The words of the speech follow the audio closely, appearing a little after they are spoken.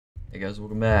Hey guys,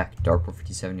 welcome back.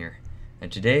 Ep57 here.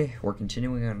 And today, we're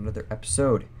continuing on another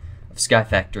episode of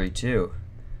SkyFactory 2.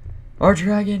 Our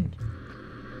dragon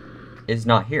is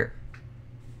not here.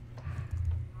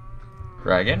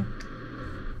 Dragon?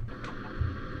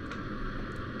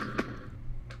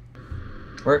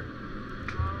 Where?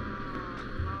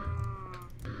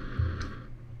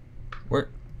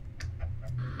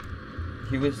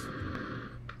 He was...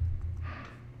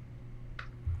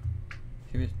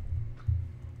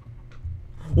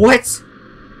 What?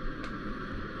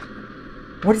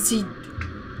 What is he...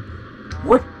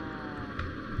 What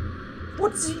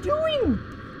is he doing?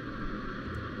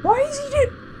 Why is he doing...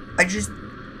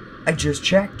 I just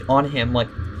checked on him like,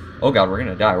 oh god, we're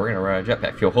gonna die. We're gonna run out of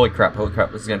jetpack fuel. Holy crap,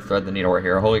 this is gonna thread the needle right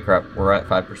here. Holy crap, we're at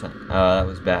 5%. That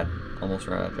was bad. Almost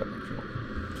ran out of jetpack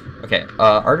fuel. Okay,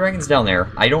 our dragon's down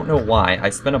there. I don't know why. I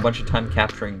spent a bunch of time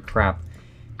capturing crap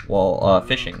while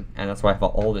fishing, and that's why I have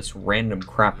all this random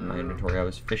crap in my inventory. I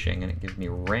was fishing, and it gives me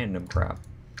random crap.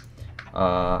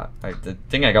 The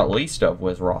thing I got least of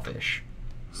was raw fish,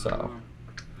 so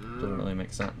doesn't really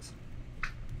make sense.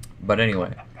 But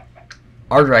anyway,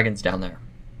 our dragon's down there.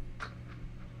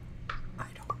 I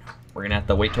don't know. We're gonna have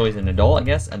to wait till he's an adult, I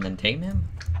guess, and then tame him.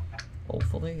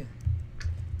 Hopefully,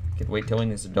 could wait till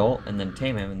he's an adult and then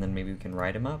tame him, and then maybe we can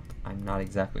ride him up. I'm not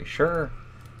exactly sure,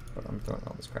 but I'm throwing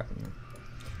all this crap in there.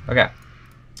 Okay,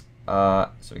 so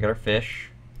we got our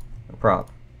fish, no prop.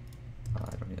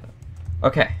 I don't need that.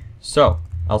 Okay, so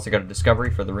I also got a discovery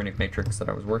for the runic matrix that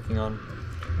I was working on.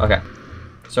 Okay,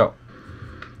 so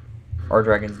our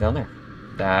dragon's down there.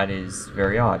 That is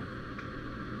very odd.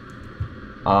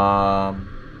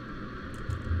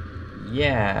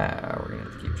 Yeah, we're gonna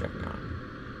have to keep checking on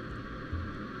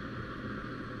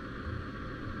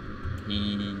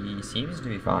him. He seems to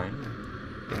be fine.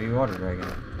 Maybe water dragon.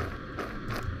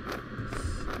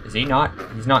 Is he not?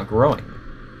 He's not growing.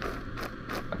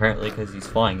 Apparently, because he's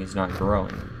flying, he's not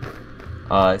growing.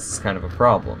 This is kind of a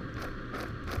problem.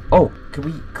 Oh, could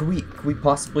we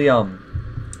possibly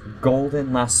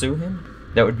golden lasso him?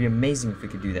 That would be amazing if we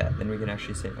could do that. Then we can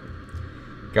actually save him.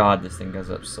 God, this thing goes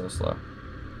up so slow.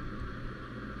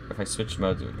 If I switched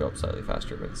modes, it would go up slightly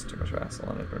faster, but it's too much hassle,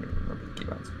 and I don't even remember the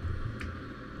keybinds.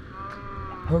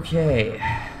 Okay,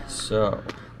 so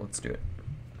let's do it.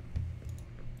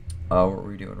 What were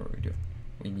we doing?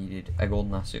 We needed a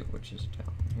golden lasso, which is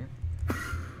down here.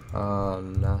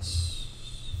 Lasso.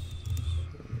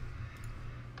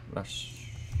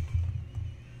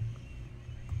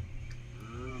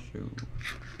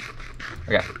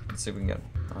 Okay, let's see if we can get him.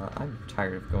 I'm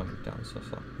tired of going down so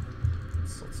slow.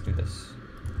 Let's do this.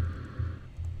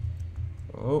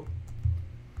 Oh.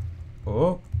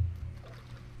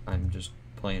 I'm just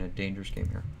playing a dangerous game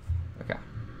here. Okay.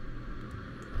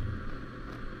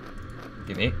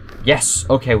 Give me. Yes!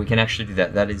 Okay, we can actually do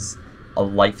that. That is a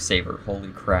lifesaver. Holy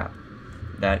crap.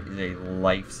 That is a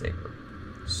lifesaver.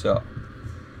 So,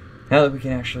 now that we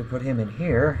can actually put him in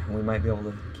here, we might be able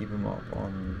to keep him up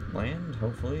on land,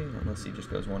 hopefully, unless he just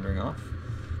goes wandering off.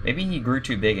 Maybe he grew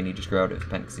too big and he just grew out of his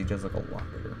pen, because he does look a lot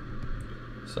bigger.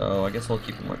 So, I guess we'll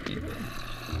keep him up here.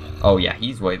 Oh yeah,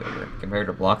 he's way bigger. Compared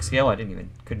to block scale, I couldn't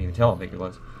even tell how big he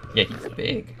was. Yeah, he's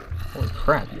big. Holy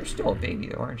crap, you're still a baby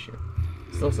though, aren't you?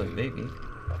 It still says baby.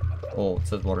 Well, it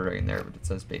says water dragon there, but it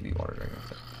says baby water dragon.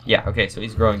 Yeah, okay, so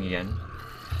he's growing again.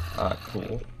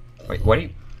 Cool. Wait, why do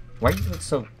you look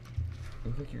so... You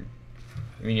look like you're...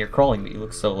 I mean, you're crawling, but you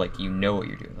look so like you know what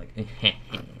you're doing. Like,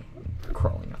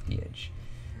 crawling off the edge.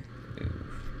 Ooh.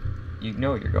 You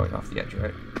know you're going off the edge,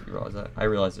 right? You realize that? I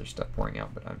realize there's stuff pouring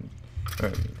out, but I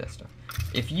don't need that stuff.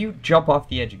 If you jump off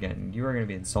the edge again, you are going to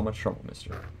be in so much trouble,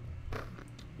 mister.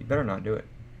 You better not do it.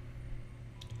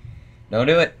 Don't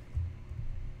do it.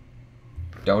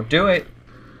 Don't do it.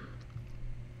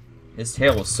 His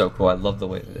tail was so cool. I love the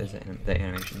way that the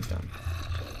animation's done.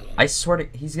 I swear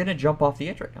to... He's going to jump off the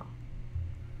edge right now.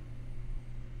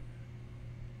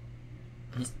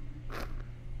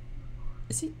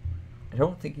 Is he? I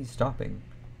don't think he's stopping.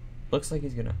 Looks like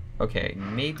he's going to... Okay,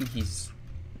 maybe he's...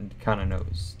 kind of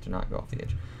knows to not go off the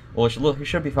edge. Well, he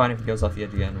should be fine if he goes off the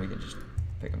edge again. We can just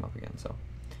pick him up again. So,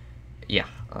 yeah.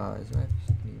 Do I have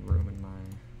any room in my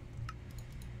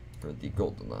for the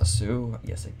golden lasso?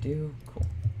 Yes, I do. Cool.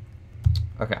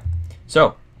 Okay.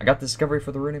 So I got the discovery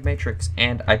for the runic matrix,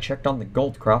 and I checked on the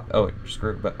gold crop. Oh, it just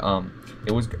grew, but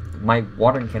it was my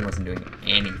watering can wasn't doing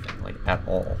anything like at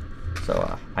all.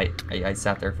 So I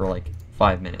sat there for like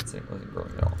 5 minutes and it wasn't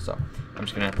growing at all. So I'm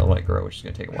just gonna have to let it grow, which is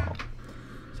gonna take a while.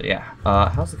 So yeah,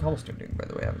 how's the cobblestone doing, by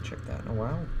the way? I haven't checked that in a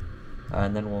while.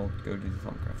 And then we'll go do the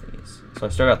thumbcraft thingies. So I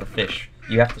still got the fish.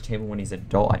 You have to tame him when he's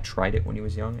adult. I tried it when he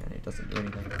was young, and it doesn't do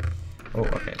anything. Oh,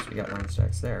 okay, so we got 9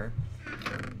 stacks there.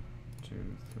 1, 2,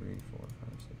 3, 4,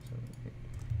 5, 6, 7, 8.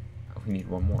 Oh, we need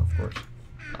one more, of course.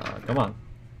 Come on.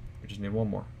 We just need one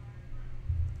more.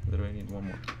 Literally need one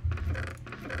more.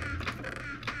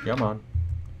 Come on.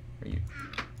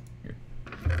 You're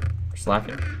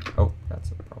slacking? Oh,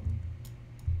 that's a problem.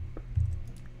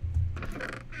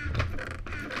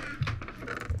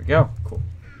 There we go. Cool.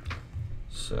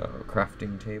 So,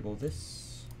 crafting table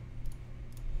this.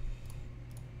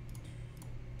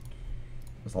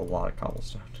 There's a lot of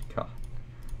cobblestone. God.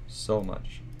 So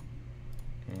much.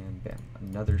 And bam.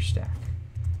 Another stack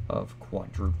of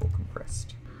quadruple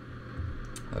compressed.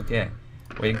 Okay.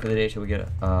 Waiting for the day till we get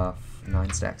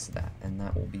 9 stacks of that. And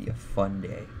that will be a fun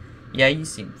day. Yeah, you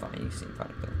seem fine. You seem fine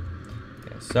up there.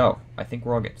 Okay, so I think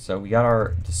we're all good. So we got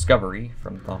our discovery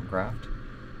from Thaumcraft.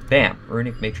 Bam!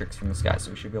 Runic matrix from the sky. So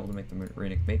we should be able to make the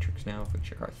runic matrix now if we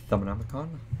check our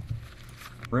Thumbonomicon.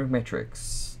 Runic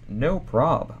matrix. No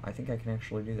prob. I think I can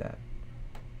actually do that.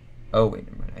 Oh, wait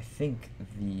a minute. I think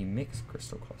the mixed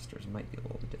crystal clusters might be a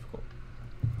little bit difficult.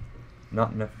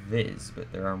 Not enough viz,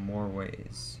 but there are more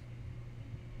ways.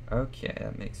 Okay,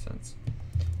 that makes sense.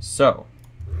 So,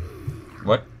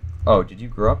 what? Oh, did you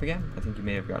grow up again? I think you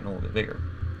may have gotten a little bit bigger.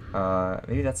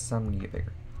 Maybe that's the sound when you get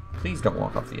bigger. Please don't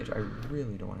walk off the edge. I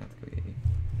really don't want to have to go get you.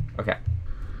 Okay.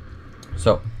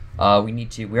 So,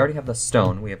 we already have the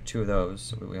stone. We have 2 of those,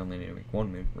 so we only need to make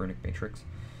 1 runic matrix.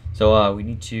 So, we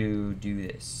need to do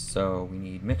this. So, we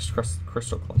need mixed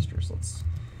crystal clusters. Let's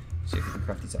see if we can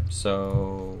craft these up.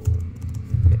 So,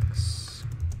 mixed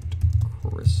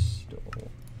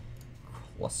crystal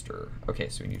cluster. Okay,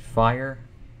 so we need fire.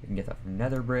 We can get that from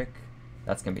nether brick.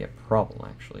 That's going to be a problem,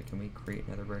 actually. Can we create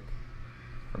nether brick?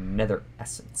 From nether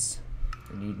essence.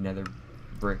 We need nether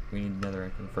brick. We need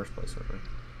netherrack in the first place.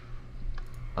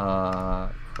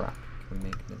 Crap. Can we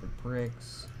make nether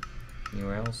bricks?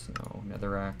 Anywhere else? No.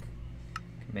 Netherrack.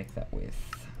 Can make that with...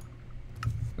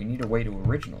 We need a way to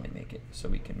originally make it, so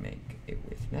we can make it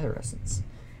with nether essence.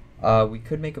 We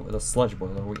could make it with a sludge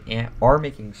boiler. We are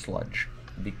making sludge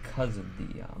because of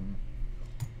the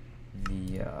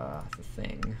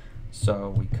thing. So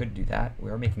we could do that. We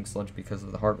are making sludge because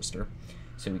of the harvester.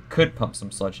 So we could pump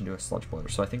some sludge into a sludge boiler.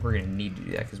 So I think we're going to need to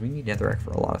do that because we need netherrack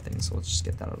for a lot of things. So let's just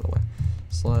get that out of the way.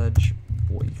 Sludge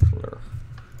boiler.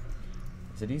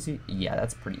 Is it easy? Yeah,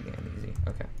 that's pretty damn easy.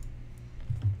 Okay.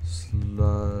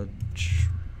 Sludge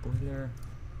boiler.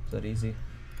 Is that easy?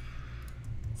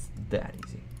 It's that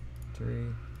easy.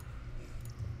 3.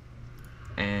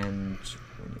 And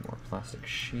we need more plastic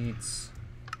sheets.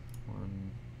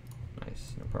 1.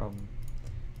 Nice, no problem.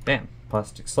 Bam,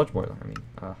 plastic sludge boiler. I mean,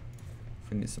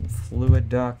 we need some fluid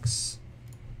ducts.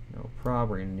 No problem.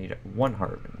 We're gonna need 1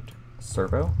 hardened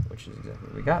servo, which is exactly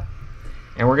what we got.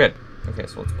 And we're good. Okay,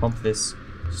 so let's pump this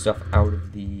stuff out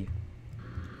of the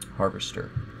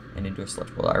harvester and into a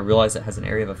sludge boiler. I realize it has an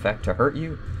area of effect to hurt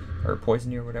you or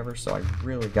poison you or whatever, so I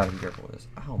really gotta be careful with this.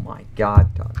 Oh my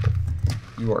god, Toggle.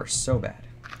 You are so bad.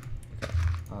 Okay.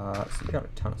 So you got a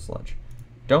ton of sludge.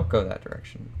 Don't go that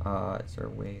direction. Is there a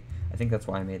way? I think that's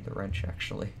why I made the wrench,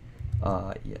 actually.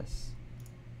 Yes.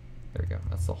 There we go.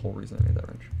 That's the whole reason I made that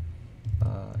wrench.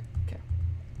 Okay.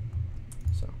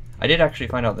 So, I did actually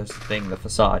find out this thing, the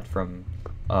facade from,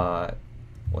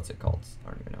 what's it called?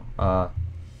 I don't even know.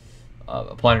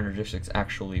 Applied Energistics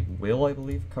actually will, I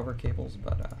believe, cover cables,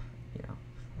 but, you know.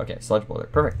 Okay, sludge boiler.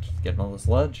 Perfect. Getting all the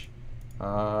sludge.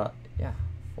 Yeah.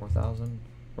 4,000.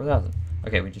 4,000.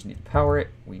 Okay, we just need to power it.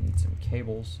 We need some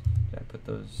cables. Did I put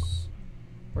those...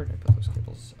 Where did I put those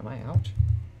cables? Am I out?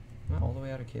 Am I all the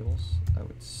way out of cables? That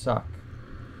would suck.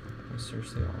 I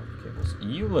seriously out of cables.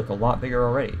 You look a lot bigger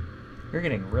already. You're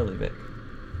getting really big.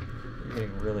 You're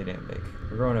getting really damn big.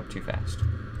 You're growing up too fast.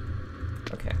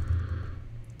 Okay.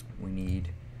 We need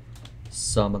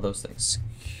some of those things.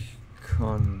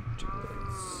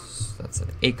 Conduits. That's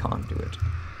a conduit.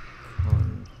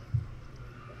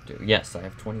 Yes, I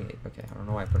have 28. Okay, I don't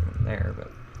know why I put them in there, but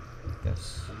I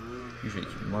guess usually you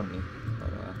can run me. But,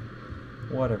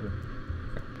 whatever.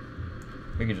 Okay.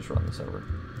 We could just run this over.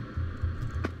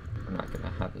 We're not going to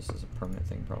have this as a permanent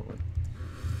thing, probably.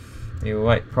 I mean,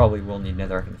 we probably will need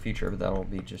netherrack in the future, but that will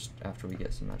be just after we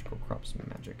get some magical crops and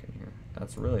magic in here.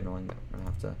 That's really annoying that we're going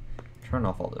to have to turn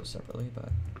off all those separately, but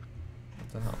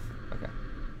what the hell? Okay.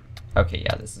 Okay,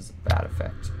 yeah, this is a bad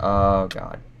effect. Oh,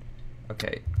 God.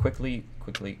 Okay, quickly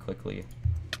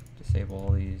disable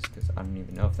all these, because I don't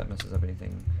even know if that messes up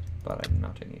anything, but I'm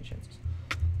not taking any chances.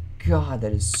 God,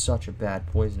 that is such a bad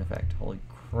poison effect. Holy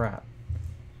crap.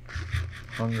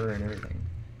 Hunger and everything.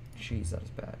 Jeez, that is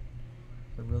bad.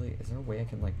 Is there a way I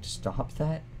can, like, stop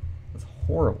that? That's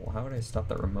horrible. How would I stop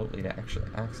that remotely to actually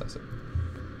access it?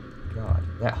 god.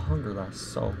 That hunger lasts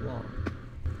so long.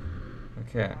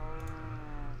 Okay.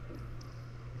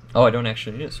 Oh, I don't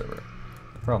actually need a server.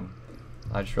 No problem.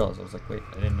 I just realized, I was like, wait,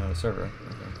 I didn't know the server.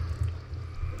 Okay.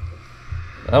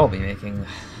 That'll be making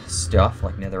stuff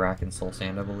like netherrack and soul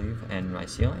sand, I believe. And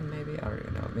mycelium, maybe? I don't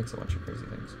even know. It makes a bunch of crazy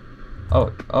things.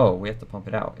 Oh, we have to pump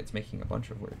it out. It's making a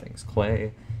bunch of weird things.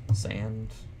 Clay, sand.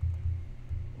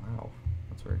 Wow,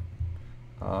 that's weird.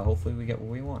 Hopefully we get what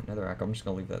we want. Netherrack. I'm just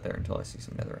going to leave that there until I see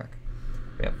some netherrack.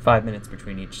 We have 5 minutes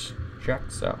between each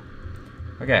check, so.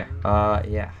 Okay,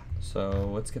 yeah. So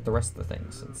let's get the rest of the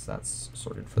things, since that's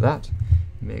sorted for that.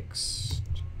 Mixed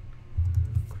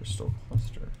crystal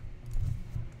cluster.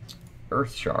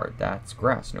 Earth shard, that's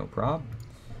grass, no prob.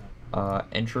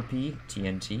 Entropy,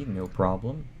 TNT, no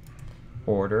problem.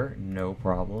 Order, no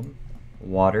problem.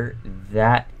 Water,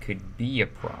 that could be a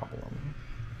problem.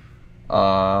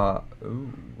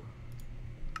 Ooh.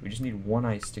 We just need 1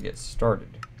 ice to get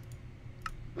started.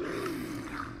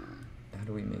 How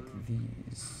do we make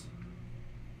these?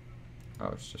 Oh,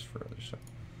 it's just for other stuff.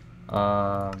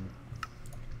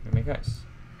 We make ice.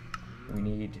 We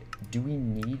need, do we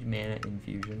need mana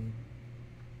infusion?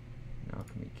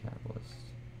 Alchemy catalyst.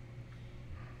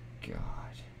 God.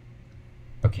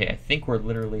 Okay, I think we're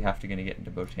literally gonna get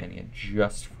into Botania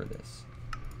just for this.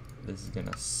 This is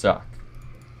gonna suck.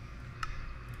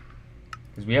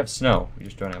 Because we have snow, we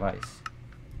just don't have ice.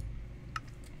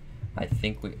 I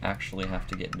think we actually have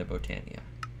to get into Botania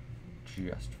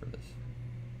just for this.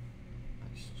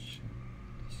 Ice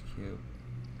cube.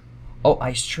 Oh,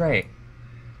 ice tray.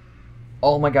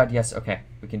 Oh my god, yes, okay.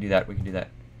 We can do that, we can do that.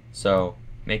 So,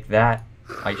 make that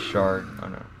ice shard. Oh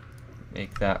no.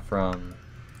 Make that from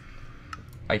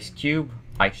ice cube,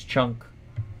 ice chunk,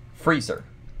 freezer,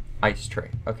 ice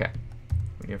tray. Okay.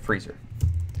 We need a freezer.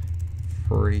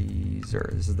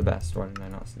 Freezer. This is the best. Why didn't I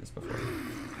not see this before?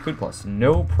 Food plus.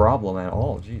 No problem at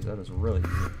all. Jeez, that is really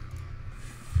good.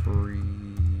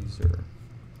 Freezer.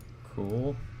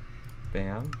 Cool.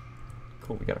 Bam.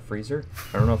 Cool, we got a freezer.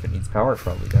 I don't know if it needs power. It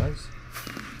probably does.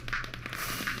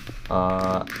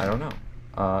 I don't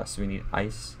know. So we need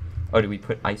ice. Oh, do we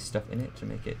put ice stuff in it to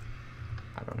make it?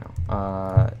 I don't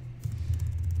know.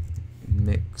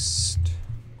 Mixed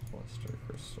cluster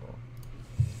crystal.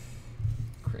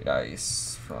 Create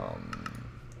ice from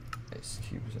ice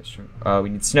cubes. We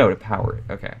need snow to power it.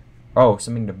 Okay. Oh,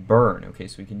 something to burn. Okay,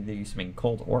 so we can either use something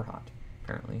cold or hot,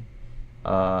 apparently.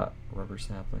 Rubber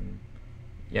sapling.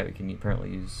 Yeah, we can apparently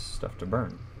use stuff to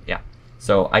burn. Yeah.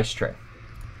 So ice tray.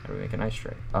 How do we make an ice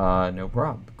tray? No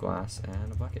prob. Glass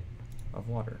and a bucket of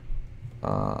water.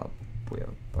 We have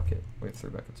a bucket. We have 3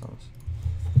 buckets on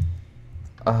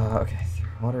us. Okay,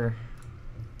 water.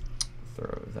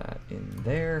 Throw that in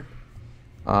there.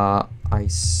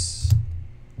 Ice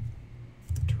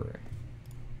tray.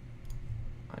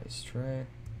 Ice tray.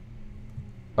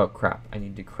 Oh crap! I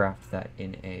need to craft that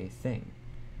in a thing.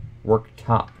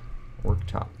 Worktop.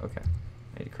 Worktop. Okay.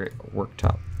 I need to create a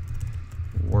worktop.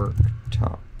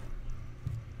 Worktop.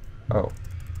 Oh.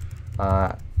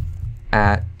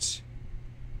 At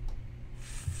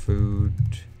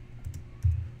food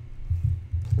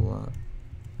plus.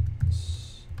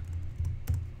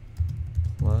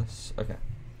 Okay.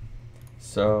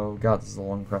 So, God, this is a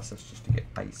long process just to get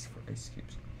ice for ice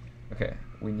cubes. Okay,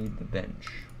 we need the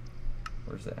bench.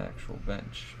 Where's the actual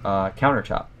bench?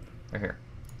 Countertop. Right here.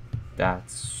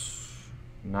 That's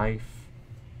knife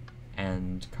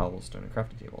and cobblestone and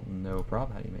crafting table. No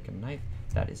problem. How do you make a knife?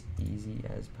 That is easy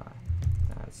as pie.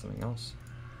 That's something else.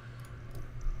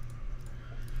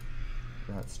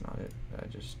 That's not it.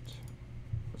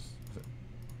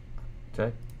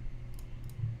 Did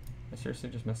I seriously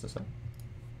just mess this up?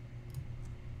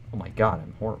 Oh my god,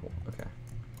 I'm horrible. Okay.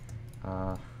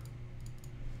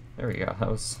 There we go. That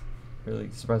was really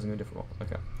surprisingly difficult.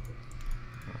 Okay.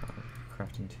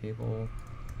 Crafting table.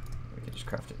 We can just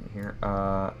craft it in here.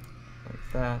 Like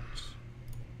that,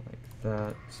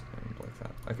 and like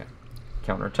that. Okay.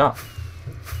 Countertop.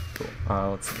 Cool.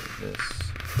 Let's move this.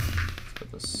 Let's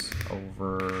put this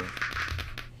over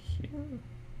here.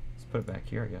 Let's put it back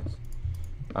here, I guess.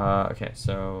 Okay,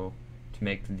 so to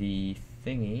make the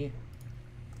thingy,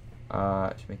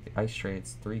 to make the ice tray,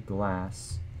 it's 3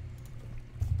 glass.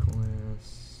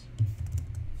 Glass.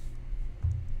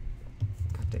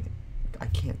 God dang it. I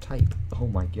can't type. Oh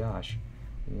my gosh.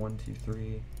 1, 2,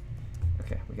 3.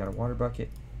 Okay, we got a water bucket.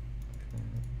 Okay.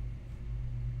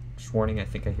 Just warning, I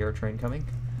think I hear a train coming.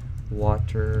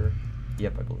 Water.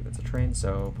 Yep, I believe it's a train,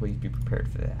 so please be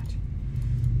prepared for that.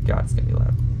 God, it's gonna be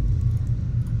loud.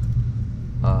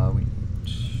 We need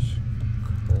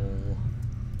coal.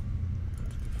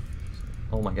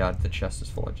 Oh my god, the chest is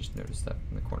full. I just noticed that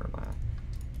in the corner of my eye.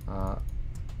 Put that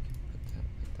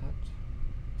like that.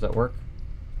 Does that work?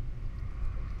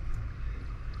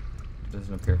 It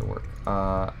doesn't appear to work.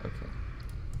 Okay.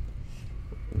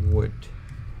 Wood.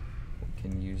 We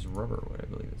can use rubber wood, I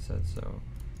believe it said, so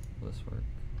will this work?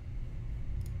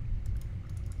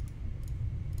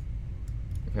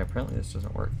 Okay, apparently this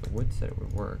doesn't work. The wood said it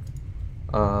would work.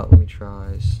 Let me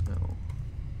try snow.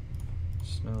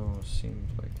 Snow seems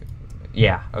like it would make...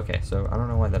 Yeah, okay, so I don't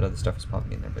know why that other stuff is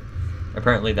popping in there, but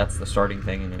apparently that's the starting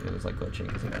thing, and it was like glitching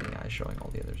because it had the eyes showing all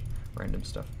the other random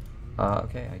stuff.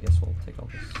 Okay, I guess we'll take all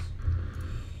this.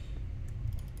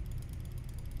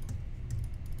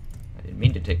 I didn't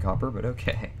mean to take copper, but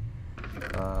okay.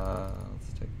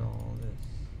 Let's take all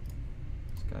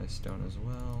this. Sky stone as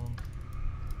well.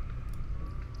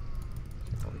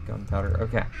 Take all the gunpowder.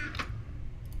 Okay.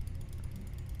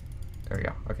 There we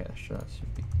go. Okay, that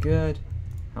should be good.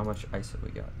 How much ice have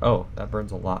we got? Oh, that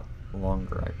burns a lot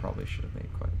longer. I probably should have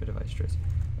made quite a bit of ice trays.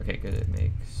 Okay, good. It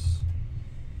makes...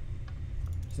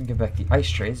 Doesn't give back the ice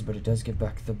trays, but it does give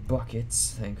back the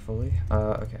buckets, thankfully.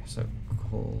 Okay, so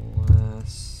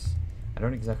glass. I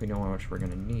don't exactly know how much we're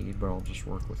going to need, but I'll just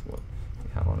work with what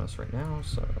we have on us right now.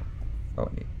 So, oh,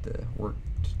 I need the work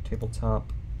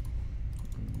tabletop.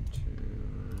 1, 2,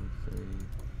 3,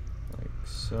 like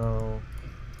so.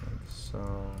 So,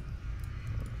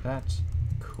 like that.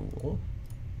 Cool.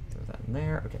 Throw that in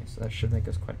there. Okay, so that should make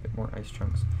us quite a bit more ice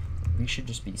chunks. We should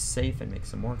just be safe and make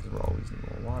some more because we'll always need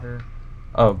more water.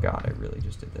 Oh god, I really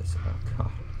just did this. Oh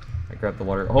god. I grabbed the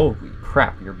water. Holy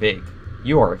crap, you're big.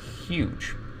 You are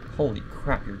huge. Holy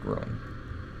crap, you're growing.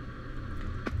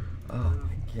 Oh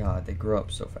my god, they grow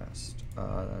up so fast.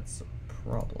 That's a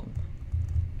problem.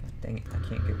 God dang it, I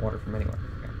can't get water from anywhere.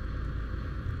 Okay.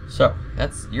 So,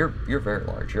 you're very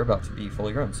large. You're about to be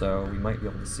fully grown, so we might be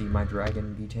able to see my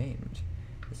dragon be tamed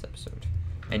this episode.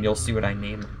 And you'll see what I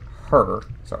name her.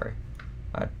 Sorry.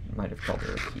 I might have called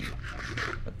her a he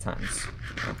at times.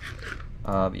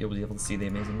 But you'll be able to see the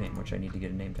amazing name, which I need to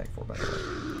get a name tag for, by the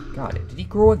way. God, did he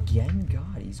grow again?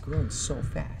 God, he's growing so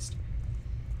fast.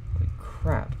 Holy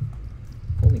crap.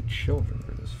 If only children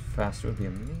grew this fast, it would be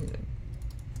amazing.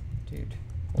 Dude.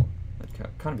 Well,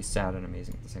 that'd kind of be sad and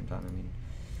amazing at the same time. I mean,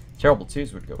 Terrible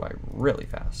 2s would go by really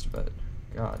fast, but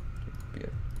God, it would be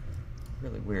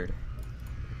really weird.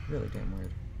 Really damn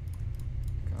weird.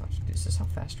 Gosh, is this how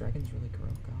fast dragons really grow?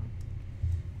 God.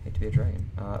 Hate to be a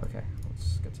dragon. Okay,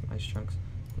 let's get some ice chunks.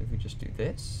 I believe we just do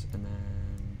this, and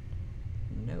then...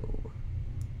 No.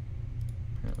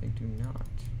 Apparently do not.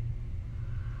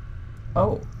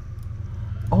 Oh!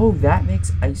 Oh, that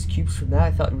makes ice cubes from that?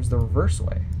 I thought it was the reverse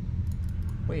way.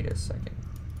 Wait a second.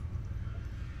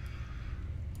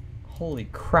 Holy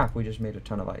crap, we just made a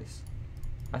ton of ice.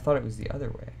 I thought it was the other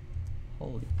way.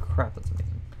 Holy crap, that's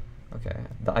amazing. Okay,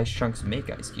 the ice chunks make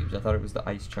ice cubes. I thought it was the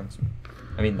ice chunks...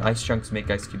 I mean, the ice chunks make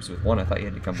ice cubes with one. I thought you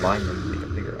had to combine them to make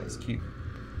a bigger ice cube.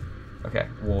 Okay,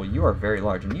 well, you are very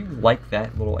large, and you like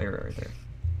that little area right there.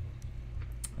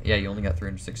 Yeah, you only got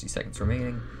 360 seconds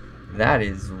remaining. That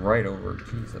is right over...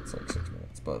 Geez, that's like 6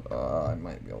 minutes, but I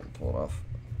might be able to pull it off.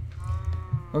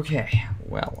 Okay,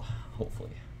 well,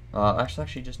 hopefully.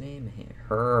 Actually, just name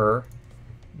her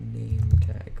name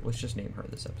tag. Let's just name her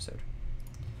this episode.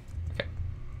 Okay.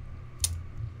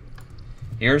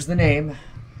 Here's the name.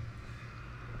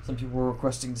 Some people were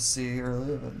requesting to see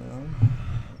earlier, but no.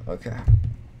 Okay.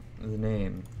 The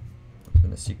name has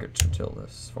been a secret until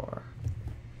this far.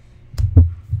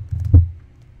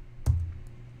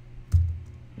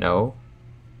 No.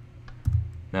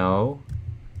 No.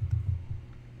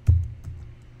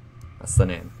 That's the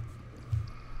name.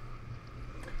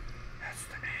 That's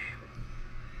the name.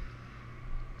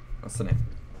 That's the name.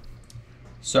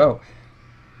 So,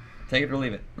 take it or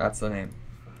leave it. That's the name.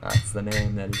 That's the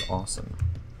name. That is awesome.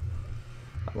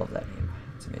 I love that name.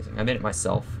 It's amazing. I made it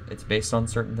myself. It's based on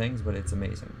certain things, but it's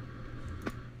amazing.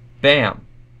 Bam!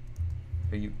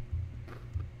 Are you...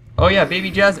 Oh yeah,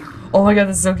 Baby Jasmine. Oh my god,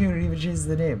 that's so cute. It even changes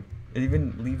the name. It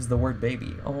even leaves the word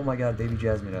baby. Oh my god, Baby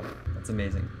Jasmine up. That's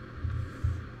amazing.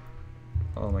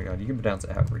 Oh my god, you can pronounce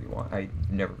it however you want. I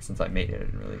never, since I made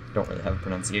it, don't really have a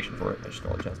pronunciation for it. I just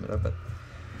call it Jasmine up, but...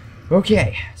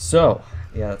 Okay, so,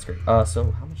 yeah, that's great.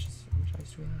 So, how much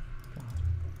ice do we have? God,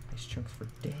 ice chunks for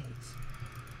days.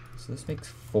 So this makes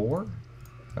 4?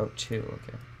 Oh, 2,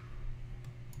 okay.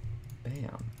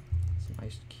 Bam. Some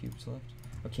ice cubes left.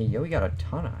 Okay, yeah, we got a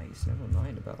ton of ice. Never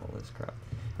mind about all this crap.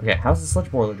 Okay, how's the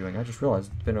sludge boiler doing? I just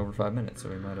realized it's been over 5 minutes, so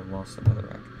we might have lost some other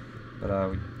rack.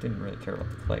 But we didn't really care about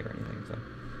the clay or anything, so...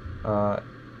 oh,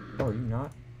 are you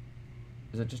not?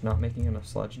 Is it just not making enough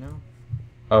sludge now?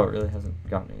 Oh, it really hasn't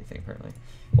gotten anything, apparently.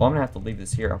 Well, I'm gonna have to leave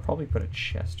this here. I'll probably put a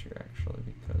chest here, actually,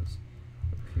 because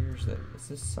we appears that is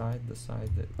this side the side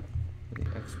that where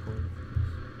the export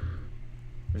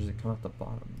is? Or does it come out the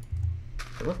bottom?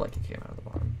 It looked like it came out of the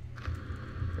bottom.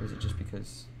 Or is it just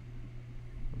because...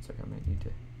 One second, I might need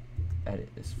to edit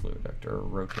this fluid duct or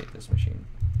rotate this machine.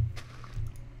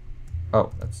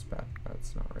 Oh, that's bad.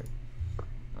 That's not right.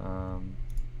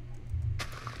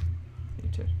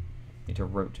 Need to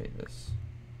rotate this.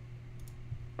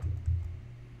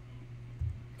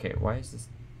 Okay, why is this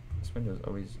window is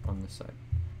always on this side?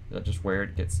 Is that just where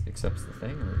it accepts the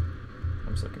thing, or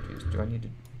I'm so confused. Do I need to?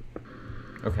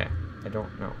 Okay, I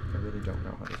don't know. I really don't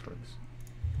know how this works.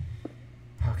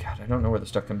 Oh god, I don't know where the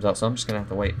stuff comes out, so I'm just gonna have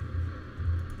to wait.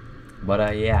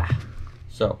 But yeah,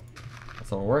 so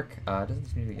that's all work. It doesn't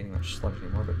seem to be getting much sludge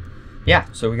anymore, but yeah.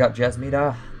 So we got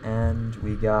Jasmida, and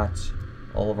we got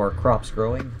all of our crops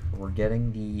growing. We're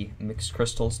getting the mixed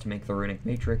crystals to make the runic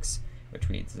matrix, which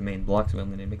needs the main blocks. We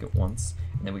only need to make it once,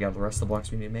 and then we got the rest of the blocks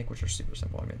we need to make, which are super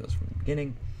simple. I made those from the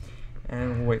beginning,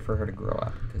 and we'll wait for her to grow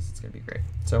up because it's gonna be great.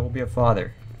 So we'll be a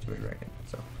father to a dragon.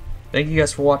 So thank you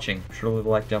guys for watching. Be sure to leave a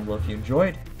like down below if you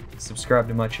enjoyed. Subscribe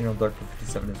to my channel,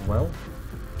 Dark57 as well.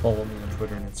 Follow me on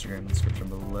Twitter and Instagram in the description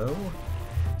below,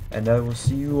 and I will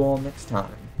see you all next time.